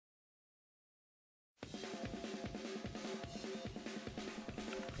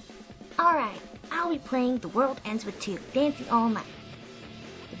Alright, I'll be playing The World Ends with Two, Dancing All Night,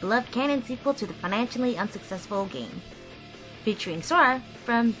 the beloved canon sequel to the financially unsuccessful game, featuring Sora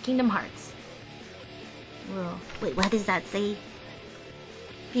from Kingdom Hearts. Well, wait, what does that say?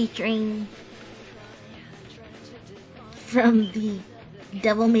 Featuring from the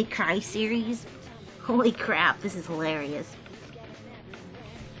Devil May Cry series? Holy crap, this is hilarious.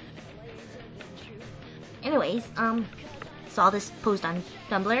 Anyways, saw this post on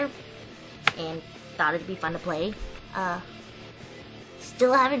Tumblr and thought it'd be fun to play.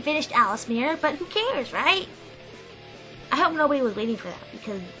 Still haven't finished Alice Mirror, but who cares, right? I hope nobody was waiting for that,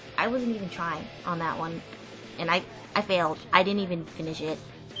 because I wasn't even trying on that one. And I failed. I didn't even finish it.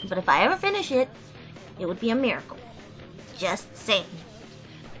 But if I ever finish it, it would be a miracle. Just saying.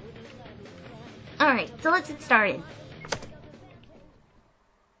 Alright, so let's get started.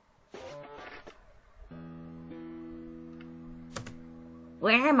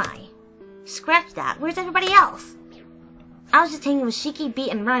 Where am I? Scratch that. Where's everybody else? I was just hanging with Shiki,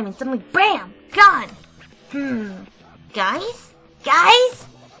 Beat, and Rhyme, and suddenly, BAM! Gone! Guys? Guys?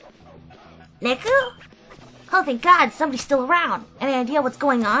 Neku? Oh, thank God, somebody's still around. Any idea what's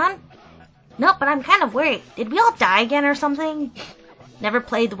going on? Nope, but I'm kind of worried. Did we all die again or something? Never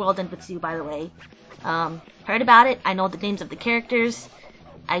played The World Ends with Two, by the way. Heard about it. I know the names of the characters.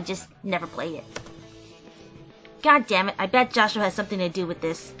 I just never played it. God damn it, I bet Joshua has something to do with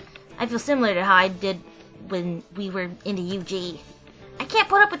this. I feel similar to how I did when we were into UG. I can't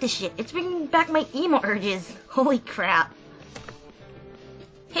put up with this shit. It's bringing back my emo urges. Holy crap.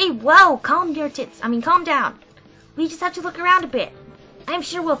 Hey, whoa, calm down. We just have to look around a bit. I'm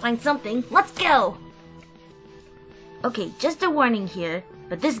sure we'll find something. Let's go! Okay, just a warning here,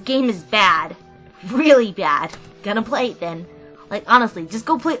 but this game is bad. Really bad. Gonna play it then. Like, honestly, just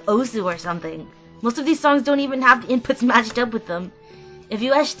go play Osu or something. Most of these songs don't even have the inputs matched up with them. If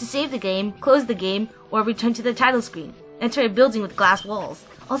you wish to save the game, close the game, or return to the title screen. Enter a building with glass walls.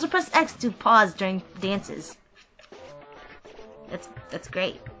 Also press X to pause during dances. That's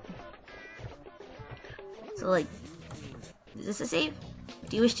great. So, like, is this a save? What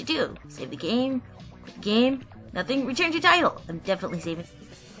do you wish to do? Save the game? Game? Nothing? Return to title. I'm definitely saving.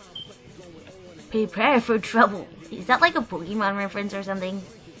 Prepare for trouble. Is that like a Pokemon reference or something?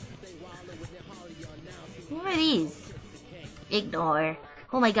 What are these? Ignore.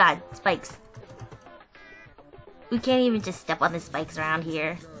 Oh my god, spikes. We can't even just step on the spikes around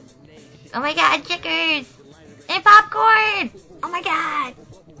here. Oh my god, chickers! And popcorn! Oh my god!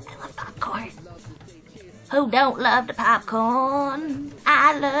 I love popcorn. Who don't love the popcorn?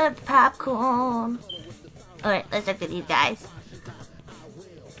 I love the popcorn. Alright, let's look at these guys.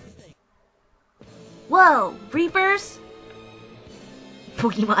 Whoa! Reapers?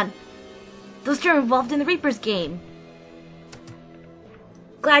 Pokemon. Those two are involved in the Reapers game.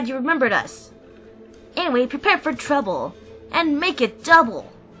 Glad you remembered us. Anyway, prepare for trouble. And make it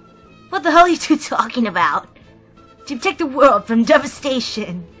double. What the hell are you two talking about? To protect the world from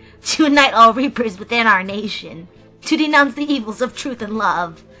devastation. To unite all Reapers within our nation. To denounce the evils of truth and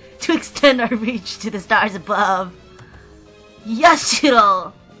love. To extend our reach to the stars above.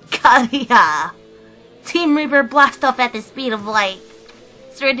 Yashiro! Kariya! Team Reaper blast off at the speed of light.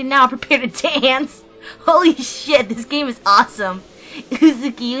 Ready now, prepare to dance. Holy shit, this game is awesome.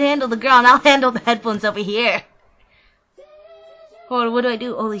 Uzuki, you handle the ground, I'll handle the headphones over here. Hold on, what do I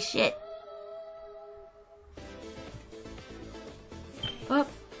do? Holy shit. Up.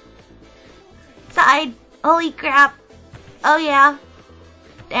 Side. Holy crap. Oh yeah.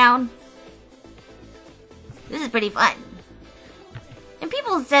 Down. This is pretty fun. And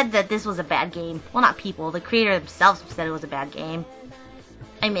people said that this was a bad game. Well, not people, the creator themselves said it was a bad game.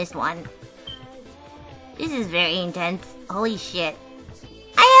 I missed one. This is very intense. Holy shit.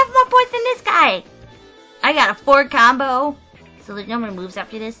 I have more points than this guy! I got a 4 combo. So there's no more moves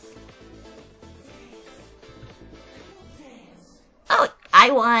after this. Oh, I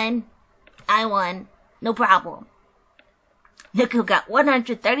won. No problem. Neku got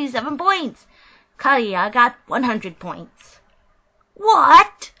 137 points. Kariya got 100 points.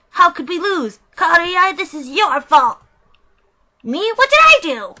 What? How could we lose? Kariya, this is your fault. Me? What did I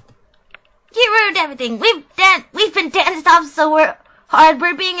do? You ruined everything. We've been danced off so hard.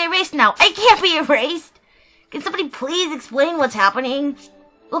 We're being erased now. I can't be erased. Can somebody please explain what's happening?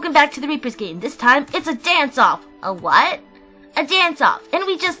 Welcome back to the Reapers game. This time, it's a dance-off. A what? A dance-off. And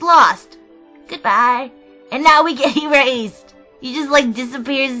we just lost. Goodbye. And now we get erased. He just like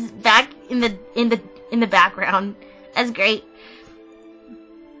disappears back in the background. That's great.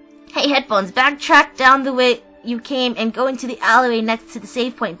 Hey, headphones. Backtrack down the way you came and go into the alleyway next to the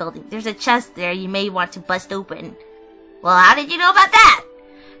save point building. There's a chest there you may want to bust open. Well, how did you know about that?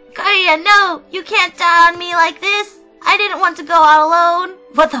 Karia, no! You can't die on me like this! I didn't want to go out alone!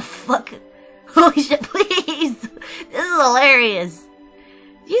 What the fuck? Holy shit, please! This is hilarious.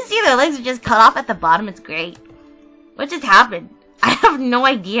 Do you see their legs are just cut off at the bottom? It's great. What just happened? I have no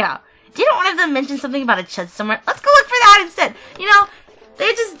idea. Didn't one of them mention something about a chest somewhere? Let's go look for that instead. You know,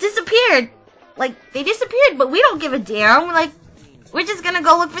 they just disappeared. Like, they disappeared, but we don't give a damn. Like, we're just gonna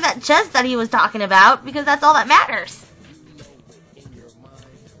go look for that chest that he was talking about, because that's all that matters.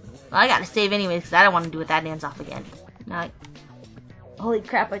 Well, I gotta save anyways, because I don't want to do with that dance off again. Now, holy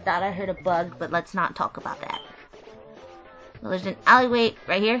crap, I thought I heard a bug, but let's not talk about that. Well, there's an alleyway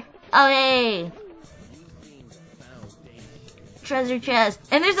right here. Oh, hey! Treasure chest.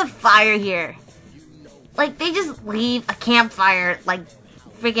 And there's a fire here. Like, they just leave a campfire, like,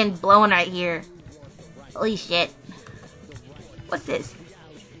 freaking blowing right here. Holy shit. What's this?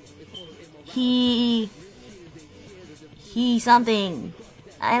 He something.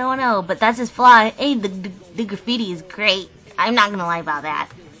 I don't know, but that's his fly. Hey, the graffiti is great. I'm not gonna lie about that.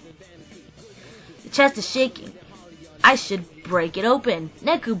 The chest is shaking. I should break it open.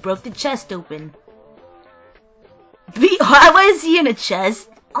 Neku broke the chest open. Why is he in a chest?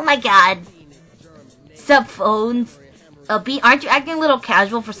 Oh my god. Sup, phones? B, aren't you acting a little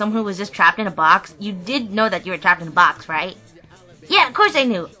casual for someone who was just trapped in a box? You did know that you were trapped in a box, right? Yeah, of course I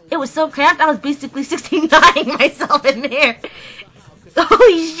knew. It was so cramped, I was basically 69 myself in there.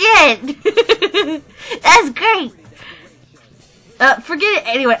 Holy shit! That's great! Forget it.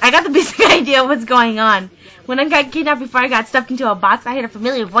 Anyway, I got the basic idea of what's going on. When I got kidnapped before I got stuffed into a box, I heard a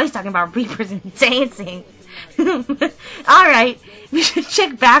familiar voice talking about reapers and dancing. Alright, we should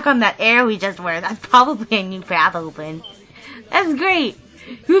check back on that area we just were. That's probably a new path open. That's great.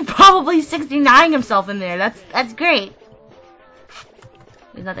 He was probably 69 himself in there. That's great.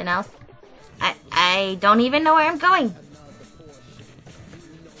 There's nothing else. I don't even know where I'm going.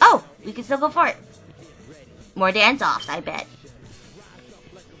 Oh, we can still go for it. More dance-offs, I bet.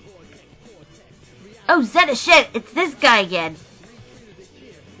 Oh, Zeta shit, it's this guy again.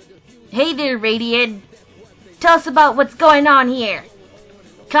 Hey there, Radiant. Tell us about what's going on here.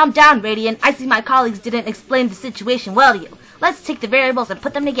 Calm down, Radiant. I see my colleagues didn't explain the situation well to you. Let's take the variables and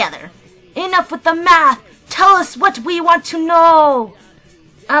put them together. Enough with the math. Tell us what we want to know.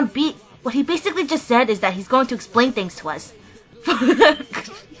 What he basically just said is that he's going to explain things to us.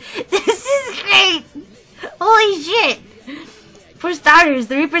 This is great. Holy shit. For starters,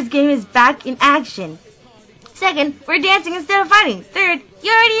 the Reaper's game is back in action. Second, we're dancing instead of fighting. Third,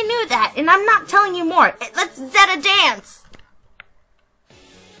 you already knew that, and I'm not telling you more. Let's Zeta dance!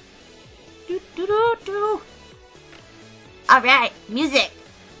 Do. Alright, music.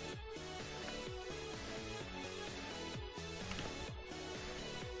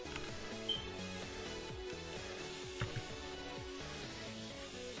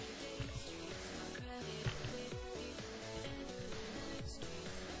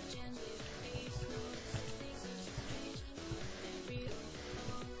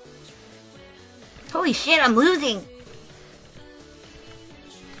 Holy shit, I'm losing!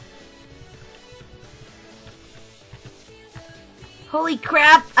 Holy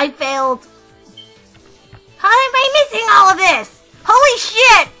crap, I failed! How am I missing all of this? Holy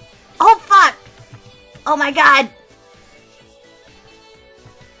shit! Oh fuck! Oh my god!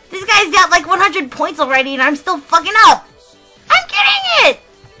 This guy's got like 100 points already and I'm still fucking up! I'm getting it!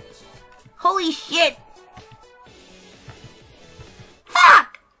 Holy shit! Fuck!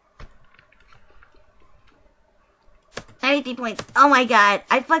 93 points. Oh my god,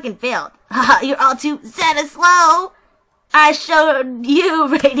 I fucking failed. Haha, you're all too Zeta slow. I showed you,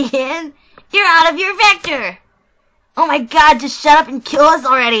 Radiant. You're out of your vector. Oh my god, just shut up and kill us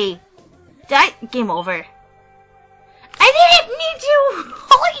already. Game over. I didn't mean to.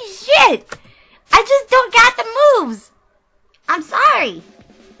 Holy shit. I just don't got the moves. I'm sorry.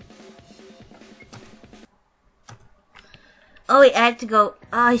 Oh wait, I have to go.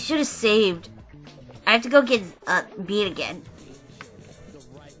 Oh, I should have saved. I have to go get beat again.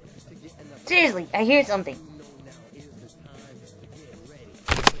 Seriously, I hear something.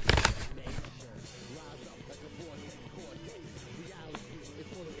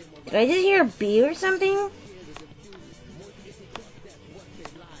 Did I just hear a bee or something?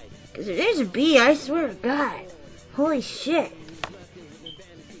 Because if there's a bee, I swear to God. Holy shit.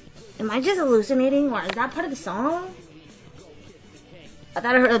 Am I just hallucinating, or is that part of the song? I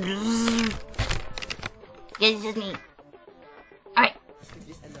thought I heard a bzzz. Guess it's just me. Alright.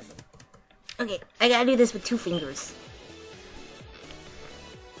 Okay, I gotta do this with 2 fingers.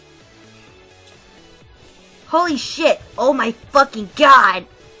 Holy shit! Oh my fucking god!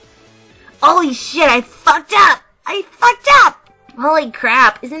 Holy shit, I fucked up! I fucked up! Holy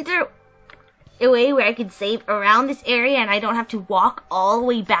crap, isn't there a way where I could save around this area and I don't have to walk all the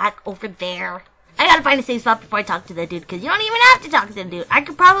way back over there? I gotta find a safe spot before I talk to the dude, because you don't even have to talk to the dude. I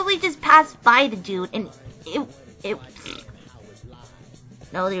could probably just pass by the dude and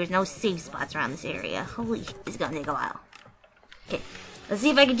No, there's no safe spots around this area. Holy shit, this is gonna take a while. Okay, let's see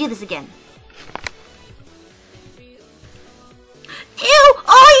if I can do this again. Ew!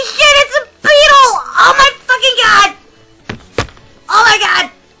 Holy shit, it's a beetle! Oh my fucking god! Oh my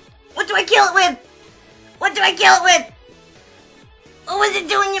god! What do I kill it with? What do I kill it with? What was it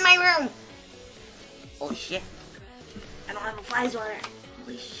doing in my room? Holy shit. I don't have a fly swatter.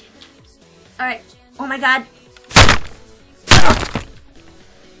 Holy shit. Alright. Oh my god.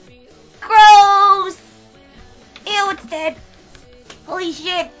 Gross! Ew, it's dead. Holy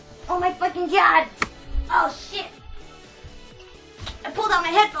shit. Oh my fucking god. Oh shit. I pulled out my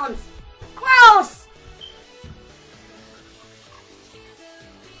headphones. Gross!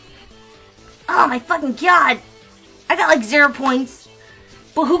 Oh my fucking god. I got like 0 points.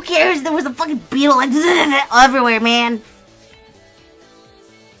 But who cares? There was a fucking beetle like everywhere, man.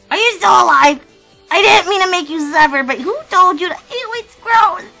 Are you still alive? I didn't mean to make you suffer, but who told you to? Ew, it's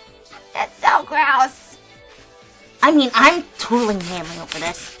gross. That's so gross. I mean, I'm totally hammering over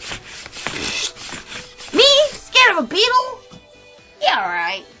this. Me? Scared of a beetle? Yeah,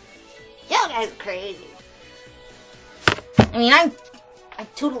 alright. Y'all guys are crazy. I mean, I'm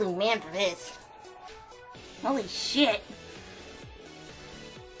totally man for this. Holy shit.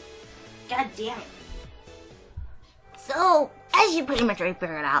 God damn it. So, as you pretty much already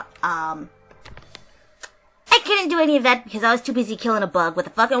figured out, I couldn't do any of that because I was too busy killing a bug with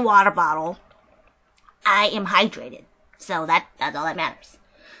a fucking water bottle. I am hydrated. So that's all that matters.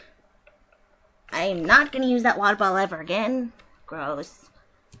 I am not gonna use that water bottle ever again. Gross.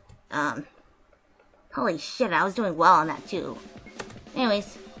 Holy shit, I was doing well on that too.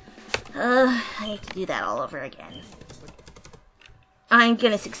 Anyways, I hate to do that all over again. I'm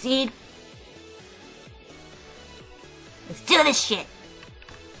gonna succeed. Let's do this shit.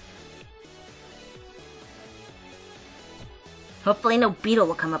 Hopefully no beetle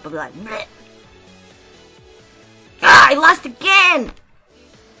will come up and be like, bleh. Ah, I lost again!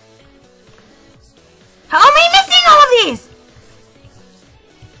 How am I missing all of these?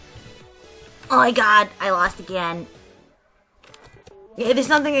 Oh my god, I lost again. Yeah, there's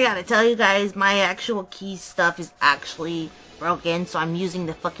something I gotta tell you guys. My actual key stuff is actually broken, so I'm using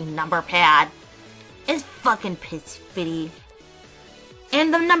the fucking number pad. It's fucking piss-fitty.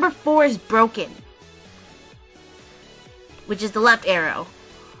 And the number 4 is broken. Which is the left arrow.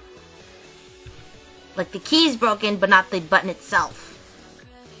 Like, the key is broken, but not the button itself.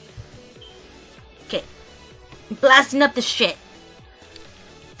 Okay. I'm blasting up the shit.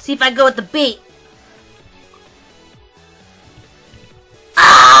 See if I go with the beat.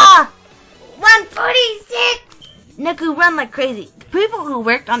 Ah! 146! Neku, run like crazy. The people who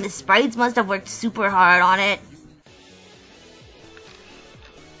worked on the sprites must have worked super hard on it.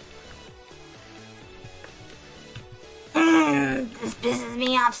 This pisses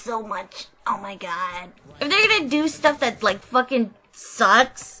me off so much. Oh my god. If they're gonna do stuff that like fucking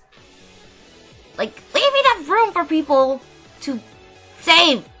sucks, like leave enough room for people to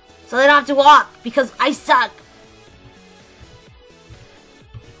save so they don't have to walk because I suck.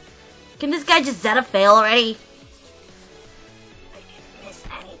 Can this guy just Zeta fail already? I didn't miss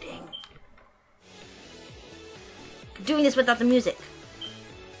anything. I'm doing this without the music.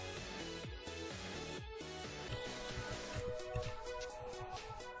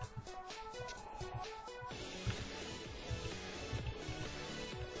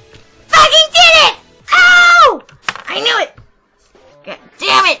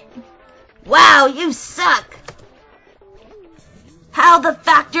 Wow, you suck! How the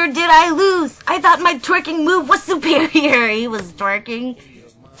factor did I lose? I thought my twerking move was superior. He was twerking.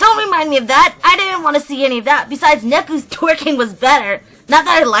 Don't remind me of that. I didn't want to see any of that. Besides, Neku's twerking was better. Not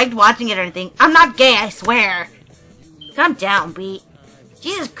that I liked watching it or anything. I'm not gay, I swear. Calm down, Beat.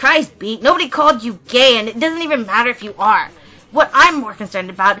 Jesus Christ, Beat. Nobody called you gay, and it doesn't even matter if you are. What I'm more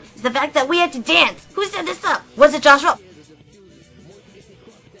concerned about is the fact that we had to dance. Who set this up? Was it Joshua?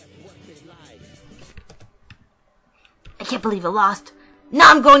 I can't believe I lost.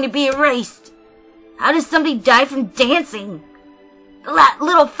 Now I'm going to be erased. How does somebody die from dancing? That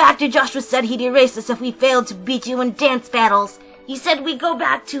little factor Joshua said he'd erase us if we failed to beat you in dance battles. He said we'd go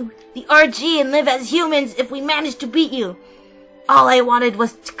back to the RG and live as humans if we managed to beat you. All I wanted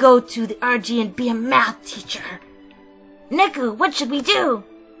was to go to the RG and be a math teacher. Neku, what should we do?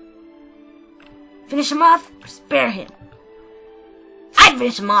 Finish him off or spare him? I'd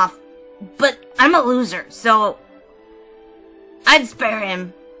finish him off, but I'm a loser, so I'd spare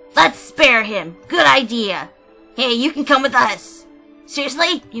him. Let's spare him. Good idea. Hey, you can come with us.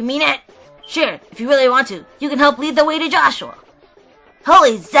 Seriously? You mean it? Sure, if you really want to. You can help lead the way to Joshua.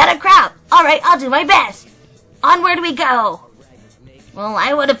 Holy zeta crap! Alright, I'll do my best. Onward we go. Well,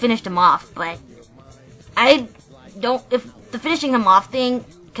 I would have finished him off, but I don't... If the finishing him off thing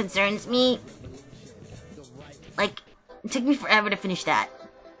concerns me, like, it took me forever to finish that.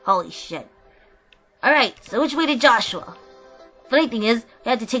 Holy shit. Alright, so which way to Joshua? Funny thing is, we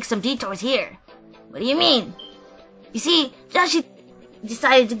had to take some detours here. What do you mean? You see, Joshua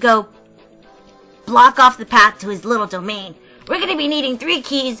decided to go block off the path to his little domain. We're gonna be needing 3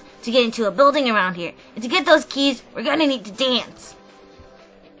 keys to get into a building around here. And to get those keys, we're gonna need to dance.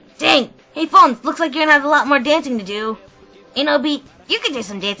 Dang! Hey Phones, looks like you're gonna have a lot more dancing to do. You know, Beat, you can do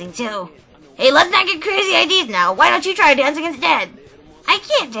some dancing too. Hey, let's not get crazy ideas now. Why don't you try dancing instead? I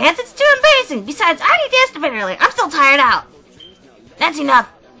can't dance, it's too embarrassing. Besides, I already danced a bit earlier. I'm still tired out. That's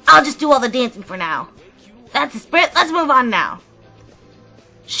enough. I'll just do all the dancing for now. That's the spirit. Let's move on now.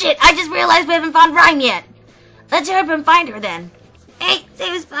 Shit, I just realized we haven't found Rhyme yet. Let's hurry up and find her then. Hey,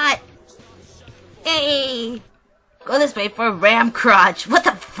 save a spot. Hey. Go this way for Ram Crotch. What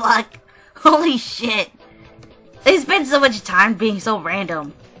the fuck? Holy shit. They spend so much time being so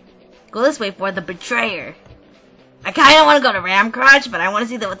random. Go this way for the Betrayer. I kinda wanna go to Ram Crotch, but I wanna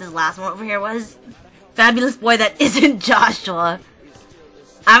see what this last one over here was. Fabulous boy that isn't Joshua.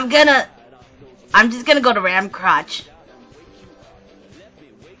 I'm just gonna go to Ram Crotch.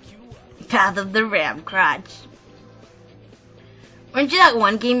 Path of the Ram Crotch. Weren't you that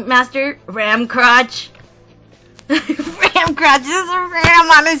one game master? Ram Crotch? Ram Crotch, there's a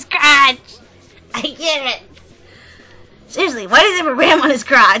ram on his crotch! I get it! Seriously, why does he have a ram on his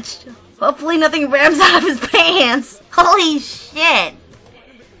crotch? Hopefully nothing rams out of his pants! Holy shit!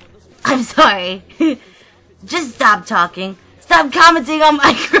 I'm sorry. Just stop talking. Stop commenting on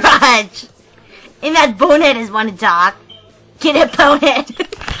my crotch! And that bonehead is want to talk. Get it, bonehead!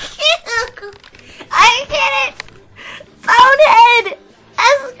 I get it! Bonehead!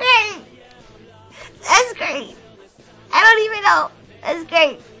 That's great! That's great! I don't even know. That's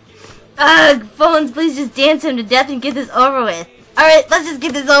great. Phones, please just dance him to death and get this over with. Alright, let's just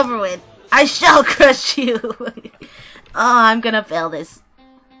get this over with. I shall crush you. Oh, I'm gonna fail this.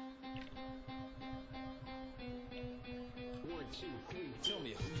 1, 2, 3, tell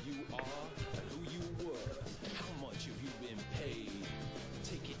me who you are, who you were, how much have you been paid?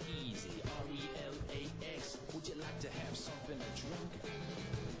 Take it easy, RELAX. Would you like to have something to drink?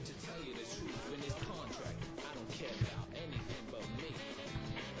 To tell you the truth, in this contract, I don't care about anything but me.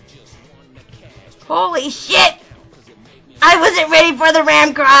 I just want the cash. Holy shit! I wasn't ready for the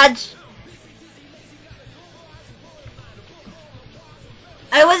ram crotch!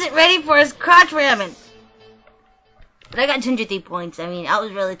 I wasn't ready for his crotch ramming! But I got 203 points. I mean, I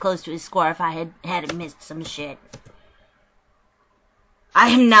was really close to his score if I hadn't missed some shit. I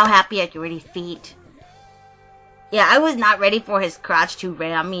am now happy I can ready feet. Yeah, I was not ready for his crotch to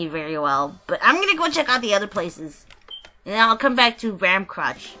ram me very well. But I'm gonna go check out the other places. And then I'll come back to Ram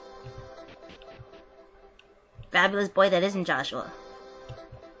Crotch. Fabulous boy that isn't Joshua.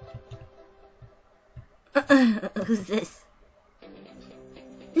 Who's this?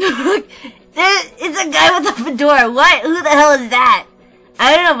 It's a guy with a fedora. What? Who the hell is that?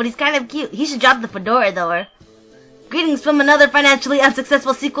 I don't know, but he's kind of cute. He should drop the fedora, though. Greetings from another financially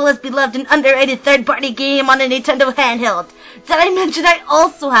unsuccessful sequelist beloved and underrated third-party game on a Nintendo handheld. Did I mention I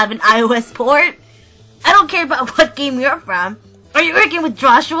also have an iOS port? I don't care about what game you're from. Are you working with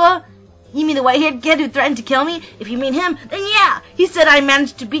Joshua? You mean the white-haired kid who threatened to kill me? If you mean him, then yeah. He said I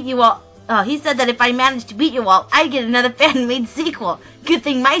managed to beat you all. He said that if I managed to beat you all, I'd get another fan-made sequel. Good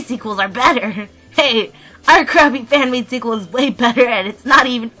thing my sequels are better. Hey, our crappy fan-made sequel is way better and it's not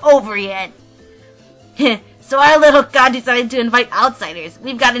even over yet. So our little god decided to invite outsiders.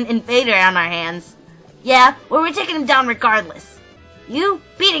 We've got an invader on our hands. Yeah, well we're taking him down regardless. You?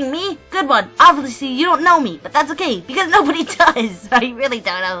 Beating me? Good one. Obviously you don't know me, but that's okay, because nobody does. I really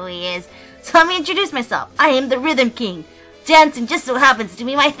don't know who he is. So let me introduce myself. I am the Rhythm King. Dancing just so happens to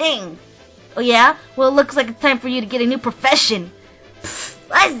be my thing. Oh yeah? Well, it looks like it's time for you to get a new profession. Pfft,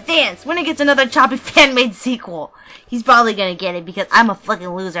 let's dance. When it gets another choppy fan-made sequel. He's probably gonna get it because I'm a fucking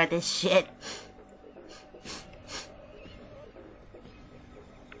loser at this shit.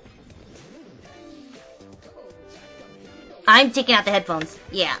 I'm taking out the headphones.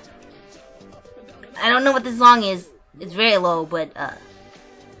 Yeah. I don't know what this song is. It's very low, but I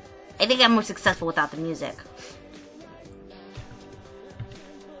think I'm more successful without the music.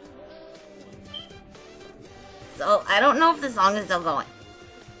 So, I don't know if the song is still going.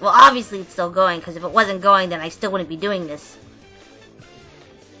 Well, obviously it's still going, because if it wasn't going, then I still wouldn't be doing this.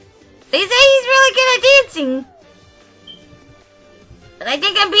 They say he's really good at dancing. But I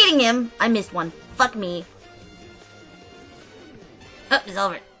think I'm beating him. I missed one. Fuck me. Oh, it's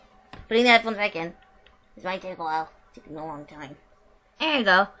over. Putting the headphones back in. This might take a while. It's taking a long time. There you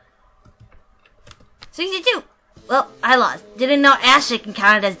go. 62. Well, I lost. Didn't know ass shaking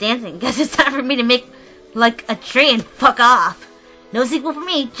counted as dancing. Guess it's time for me to make, like, a tree and fuck off. No sequel for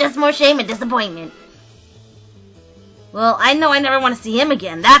me. Just more shame and disappointment. Well, I know I never want to see him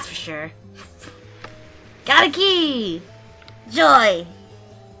again. That's for sure. Got a key. Joy.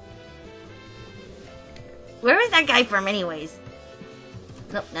 Where was that guy from anyways?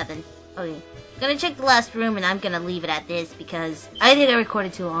 Nope, nothing. Okay. Gonna check the last room and I'm gonna leave it at this because I think I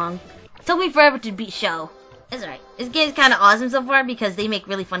recorded too long. It took me forever to beat show. It's alright. This game's kinda awesome so far because they make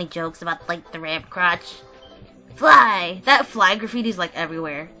really funny jokes about like the ramp crotch. Fly! That fly graffiti's like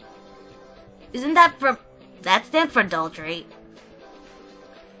everywhere. Isn't that from... That stands for adultery.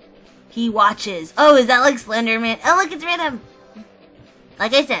 He watches. Oh, is that like Slenderman? Oh look, it's Rhythm!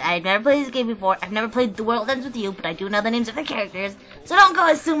 Like I said, I've never played this game before. I've never played The World Ends With You, but I do know the names of the characters. So don't go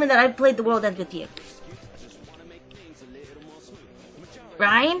assuming that I've played The World Ends With You.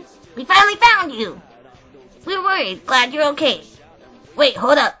 Ryan? We finally found you! We were worried. Glad you're okay. Wait,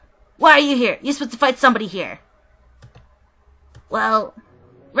 hold up. Why are you here? You're supposed to fight somebody here. Well...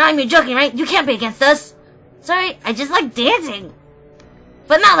 Ryan, you're joking, right? You can't be against us. Sorry, I just like dancing.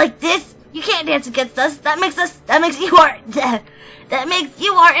 But not like this. You can't dance against us. That makes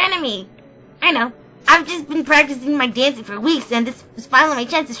you our enemy. I know. I've just been practicing my dancing for weeks, and this was finally my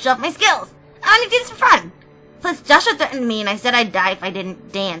chance to show off my skills. I want to do this for fun. Plus, Joshua threatened me, and I said I'd die if I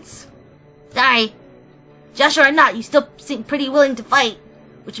didn't dance. Sorry. Joshua or not, you still seem pretty willing to fight,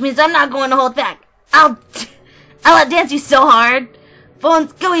 which means I'm not going to hold back. I'll outdance you so hard.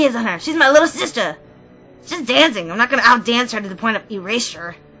 Bones, go easy on her. She's my little sister. She's dancing. I'm not going to outdance her to the point of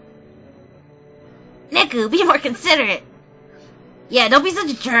erasure. Niku, be more considerate. Yeah, don't be such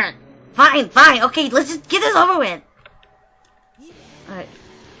a jerk. Fine, fine. Okay, let's just get this over with. Alright.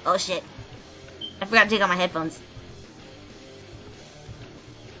 Oh, shit. I forgot to take out my headphones.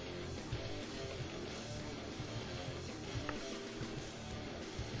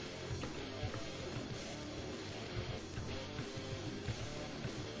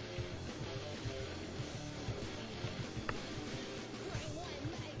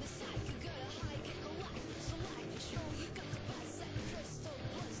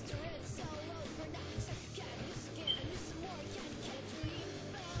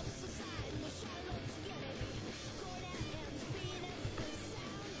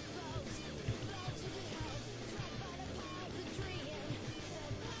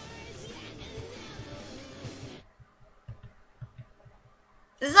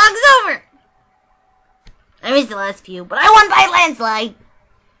 The song's over! I missed the last few, but I won by landslide!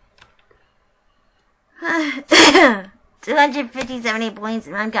 257 points,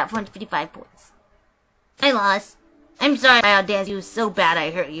 and I've got 455 points. I lost. I'm sorry I outdanced you so bad I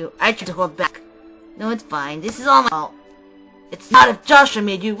hurt you. I tried to hold back. No, it's fine. This is all my fault. It's not if Joshua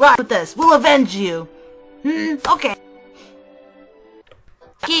made you rock with us. We'll avenge you. Okay.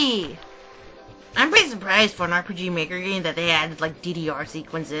 Key. I'm pretty surprised for an RPG Maker game that they added, like, DDR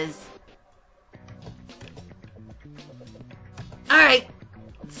sequences. Alright.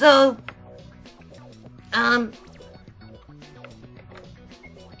 So... I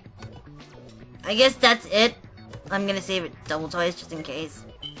guess that's it. I'm gonna save it double twice just in case.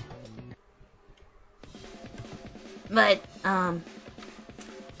 But,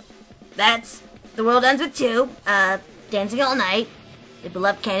 that's The World Ends With TWEW, Dancing All Night. The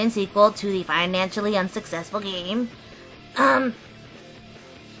beloved canon sequel to the financially unsuccessful game. I'll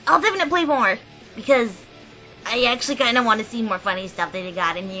definitely play more, because I actually kind of want to see more funny stuff that they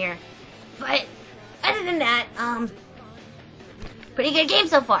got in here. But, other than that, pretty good game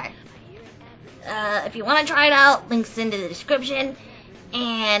so far. If you want to try it out, links in the description,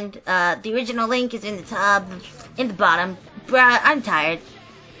 and the original link is in the top, in the bottom. Bruh, I'm tired,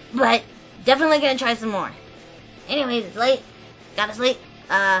 but definitely gonna try some more. Anyways, it's late. Gotta sleep.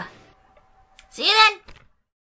 See you then!